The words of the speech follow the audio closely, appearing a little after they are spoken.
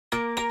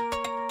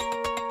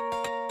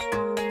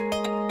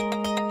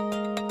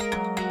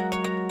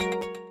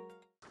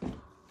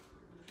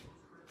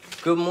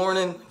Good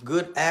morning,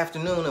 good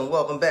afternoon, and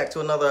welcome back to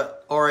another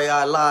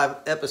RAI Live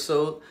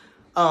episode.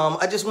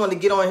 I just wanted to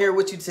get on here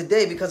with you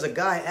today because a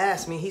guy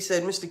asked me, he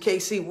said, Mr.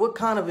 KC, what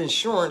kind of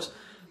insurance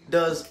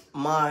does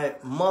my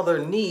mother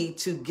need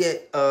to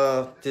get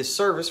this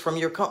service from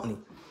your company?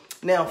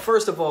 Now,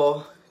 first of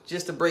all,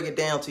 just to break it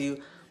down to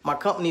you, my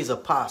company is a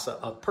P.A.S.A,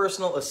 a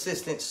personal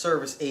assistant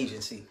service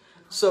agency.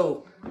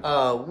 So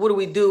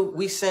what do?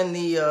 We send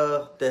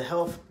the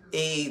health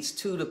aides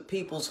to the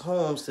people's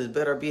homes to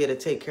better be able to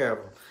take care of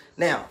them.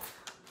 Now,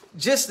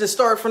 just to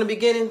start from the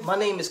beginning, my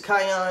name is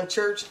Kion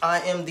Church. I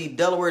am the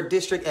Delaware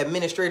District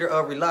Administrator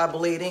of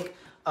Reliability,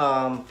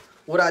 Inc.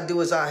 What I do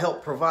is I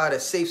help provide a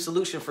safe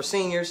solution for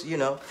seniors,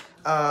 Now,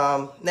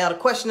 the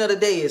question of the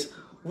day is,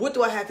 what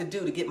do I have to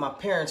do to get my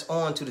parents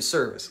on to the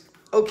service?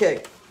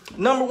 Okay,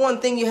 number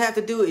one thing you have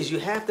to do is you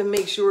have to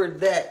make sure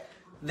that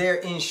their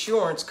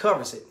insurance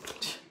covers it.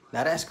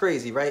 Now, that's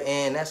crazy, right?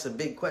 And that's a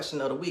big question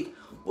of the week.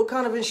 What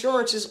kind of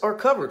insurances are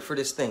covered for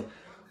this thing?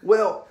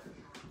 Well,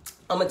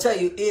 I'm going to tell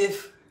you,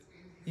 if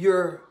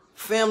your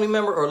family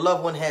member or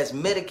loved one has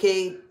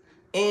Medicaid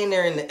and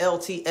they're in the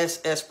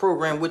LTSS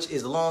program, which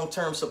is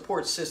long-term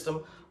support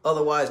system,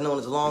 otherwise known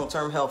as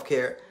long-term health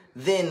care,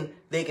 then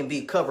they can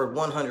be covered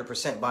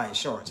 100% by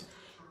insurance.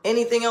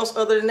 Anything else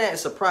other than that,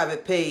 it's a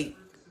private pay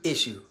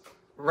issue,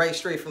 right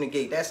straight from the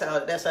gate. That's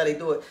how they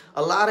do it.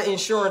 A lot of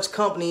insurance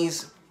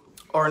companies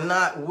are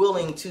not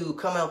willing to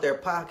come out their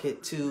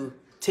pocket to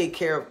take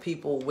care of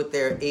people with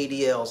their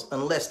ADLs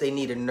unless they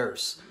need a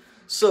nurse.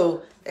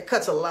 So it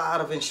cuts a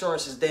lot of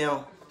insurances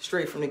down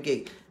straight from the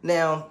gate.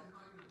 Now,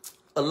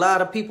 a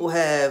lot of people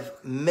have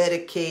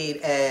Medicaid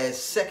as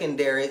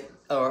secondary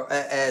or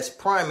as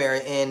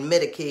primary, and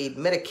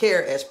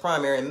Medicare as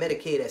primary, and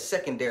Medicaid as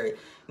secondary.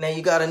 Now,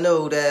 you got to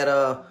know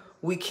that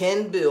we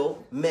can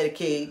bill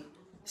Medicaid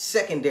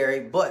secondary,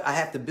 but I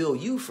have to bill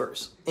you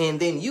first, and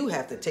then you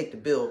have to take the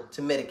bill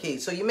to Medicaid.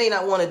 So you may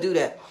not want to do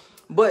that.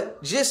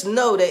 But just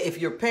know that if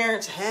your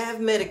parents have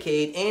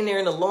Medicaid and they're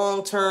in a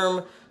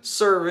long-term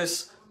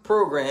service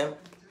program,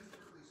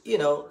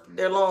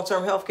 they're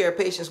long-term healthcare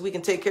patients, we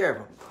can take care of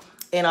them.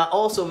 And I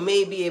also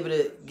may be able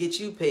to get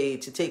you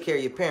paid to take care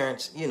of your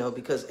parents,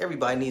 because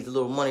everybody needs a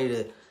little money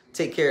to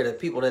take care of the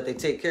people that they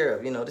take care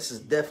of. This is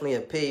definitely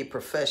a paid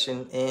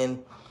profession,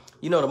 and,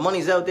 the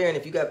money's out there. And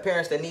if you got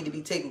parents that need to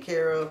be taken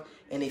care of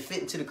and they fit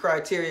into the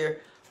criteria,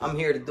 I'm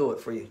here to do it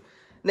for you.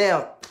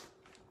 Now,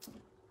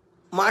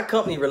 my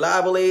company,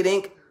 Portability,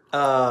 Inc.,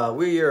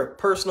 we're your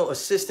personal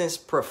assistance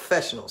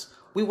professionals.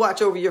 We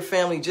watch over your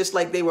family just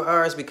like they were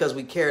ours because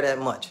we care that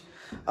much.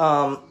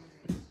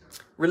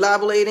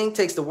 Portability, Inc.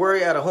 takes the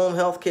worry out of home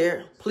health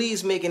care.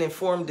 Please make an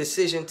informed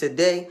decision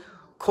today.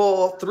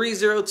 Call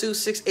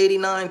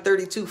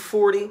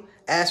 302-689-3240.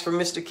 Ask for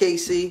Mr.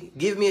 KC.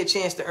 Give me a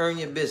chance to earn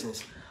your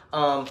business.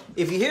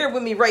 If you're here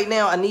with me right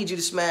now, I need you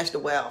to smash the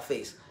wow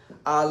face.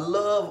 I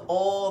love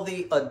all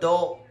the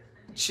adult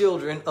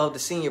children of the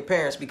senior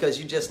parents because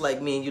you're just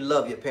like me and you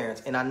love your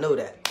parents, and I know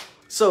that.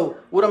 So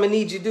what I'm going to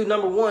need you to do,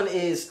 number one,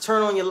 is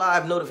turn on your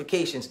live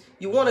notifications.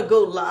 You want to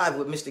go live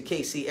with Mr.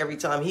 KC every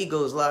time he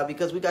goes live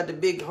because we got the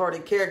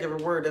big-hearted caregiver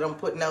word that I'm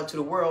putting out to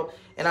the world,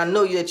 and I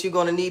know that you're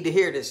going to need to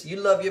hear this. You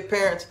love your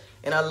parents,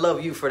 and I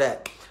love you for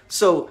that.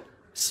 So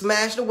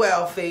smash the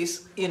wow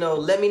face.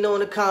 Let me know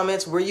in the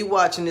comments where you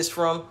watching this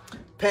from.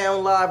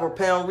 Pound live or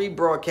pound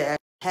rebroadcast.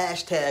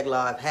 Hashtag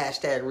live,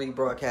 hashtag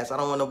rebroadcast. I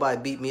don't want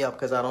nobody beat me up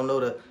because I don't know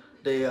the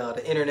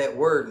internet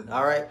wording,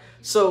 all right?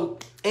 So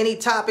any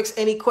topics,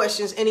 any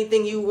questions,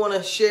 anything you want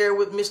to share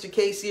with Mr.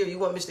 KC, or you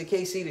want Mr.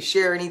 KC to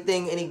share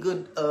anything, any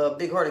good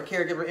big-hearted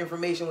caregiver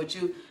information with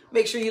you,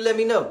 make sure you let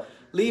me know.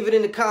 Leave it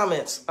in the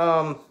comments.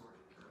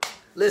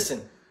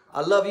 Listen,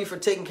 I love you for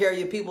taking care of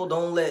your people.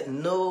 Don't let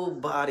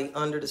nobody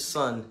under the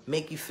sun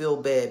make you feel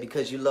bad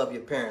because you love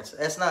your parents.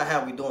 That's not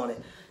how we doing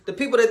it. The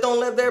people that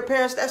don't love their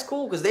parents, that's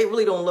cool because they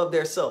really don't love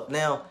their self.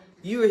 Now,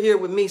 you are here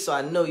with me, so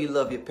I know you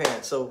love your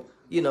parents. So,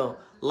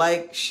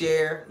 like,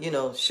 share,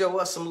 show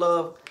us some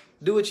love.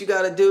 Do what you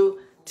got to do.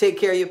 Take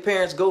care of your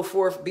parents. Go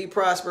forth. Be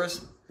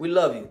prosperous. We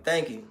love you.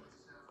 Thank you.